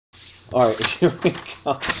All right, here we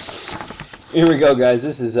go. Here we go, guys.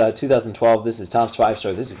 This is 2012. This is Topps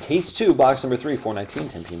 5-Star. This is Case 2, box number 3, 4/19,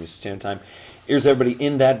 10 p.m. Eastern Standard Time. Here's everybody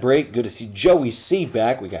in that break. Good to see Joey C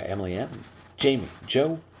back. We got Emily M, Jamie,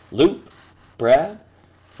 Joe, Luke, Brad.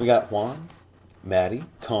 We got Juan, Maddie,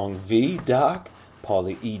 Kong V, Doc,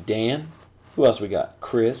 Paulie E, Dan. Who else we got?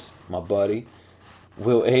 Chris, my buddy.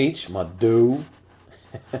 Will H, my dude.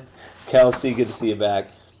 Kelsey, good to see you back.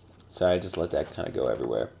 Sorry, I just let that kind of go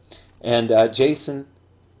everywhere. And Jason,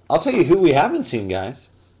 I'll tell you who we haven't seen, guys.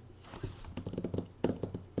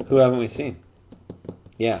 Who haven't we seen?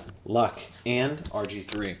 Yeah, Luck and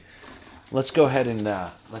RG3. Let's go ahead and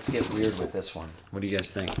let's get weird with this one. What do you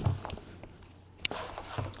guys think?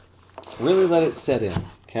 Really let it set in,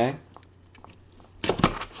 okay?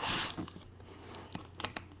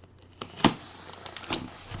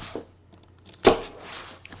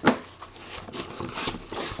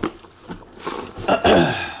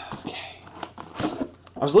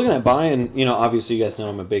 I was looking at buying, you know, obviously you guys know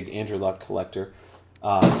I'm a big Andrew Luck collector,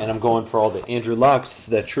 and I'm going for all the Andrew Lucks,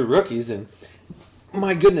 the true rookies, and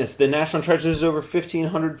my goodness, the National Treasure is over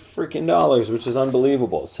 $1,500 freaking dollars, which is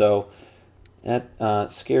unbelievable. So that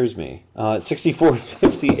scares me.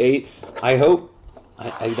 64.58. I hope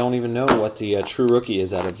I don't even know what the true rookie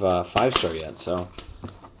is out of 5-Star yet, so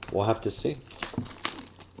we'll have to see.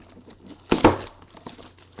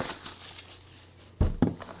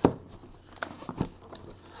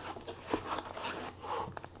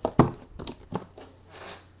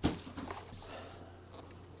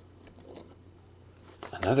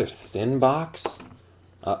 Another thin box?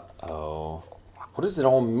 Uh-oh. What does it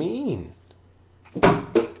all mean?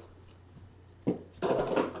 Oh,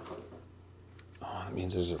 that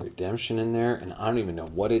means there's a redemption in there, and I don't even know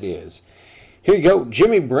what it is. Here you go,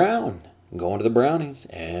 Jimmy Brown. Going to the Brownies.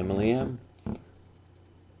 Emily M.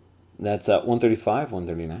 That's 135,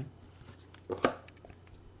 139.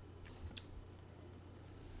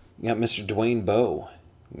 You got Mr. Dwayne Bowe.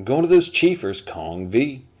 Going to those Chiefers, Kong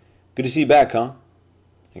V. Good to see you back, Kong.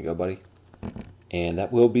 There you go, buddy. And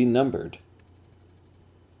that will be numbered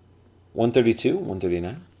 132,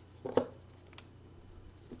 139.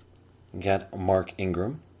 We got Mark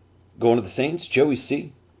Ingram. Going to the Saints, Joey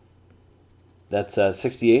C. That's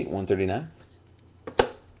 68, 139.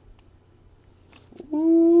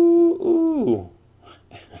 Ooh.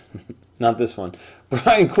 Not this one.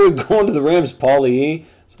 Brian Quick going to the Rams, Paulie E.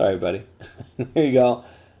 Sorry, buddy. There you go.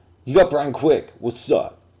 You got Brian Quick. What's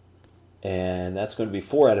up? And that's going to be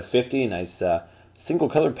 4 out of 50. Nice single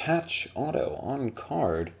color patch auto on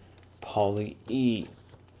card. Paulie E.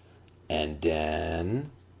 And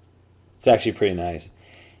then it's actually pretty nice.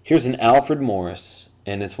 Here's an Alfred Morris,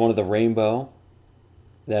 and it's one of the rainbow.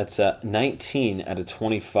 That's 19 out of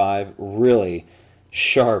 25. Really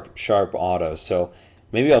sharp auto. So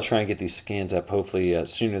maybe I'll try and get these scans up hopefully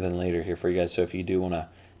sooner than later here for you guys. So if you do want to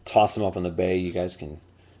toss them up on the bay, you guys can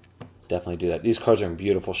definitely do that. These cards are in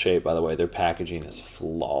beautiful shape, by the way. Their packaging is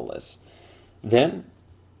flawless. Then,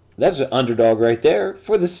 that's an underdog right there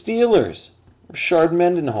for the Steelers. Rashard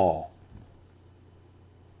Mendenhall.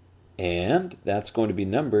 And that's going to be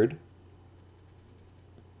numbered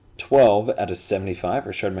 12 out of 75.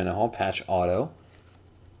 Rashard Mendenhall, patch auto.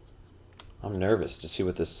 I'm nervous to see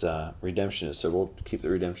what this redemption is, so we'll keep the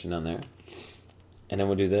redemption on there. And then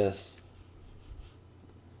we'll do this.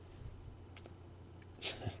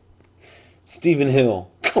 Stephen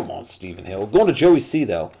Hill. Come on, Stephen Hill. Going to Joey C,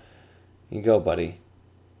 though. Here you go, buddy.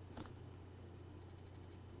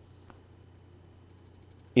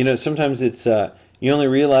 You know, sometimes it's, you only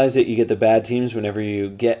realize that you get the bad teams whenever you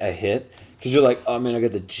get a hit. Because you're like, oh, man, I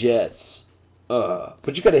got the Jets.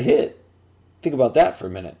 But you got a hit. Think about that for a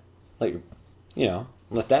minute. Let you know,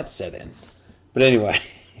 let that set in. But anyway.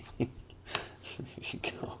 There you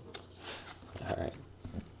go. All right.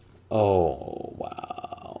 Oh,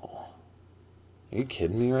 wow. Are you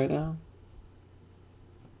kidding me right now?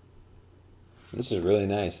 This is really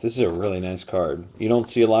nice. This is a really nice card. You don't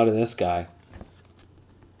see a lot of this guy.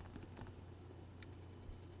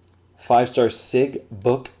 5-star Sig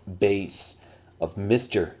Book base of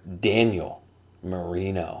Mr. Daniel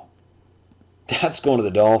Marino. That's going to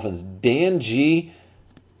the Dolphins. Dan G.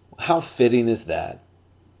 How fitting is that?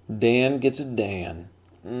 Dan gets a Dan.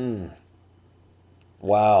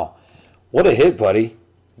 Wow. What a hit, buddy.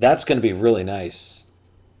 That's going to be really nice.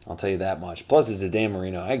 I'll tell you that much. Plus, it's a Dan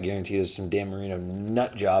Marino. I guarantee there's some Dan Marino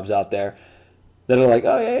nut jobs out there that are like,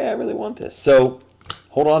 oh, yeah, I really want this. So,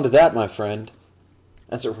 hold on to that, my friend.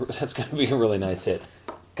 That's going to be a really nice hit.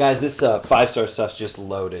 Guys, this 5-star stuff's just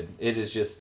loaded. It is just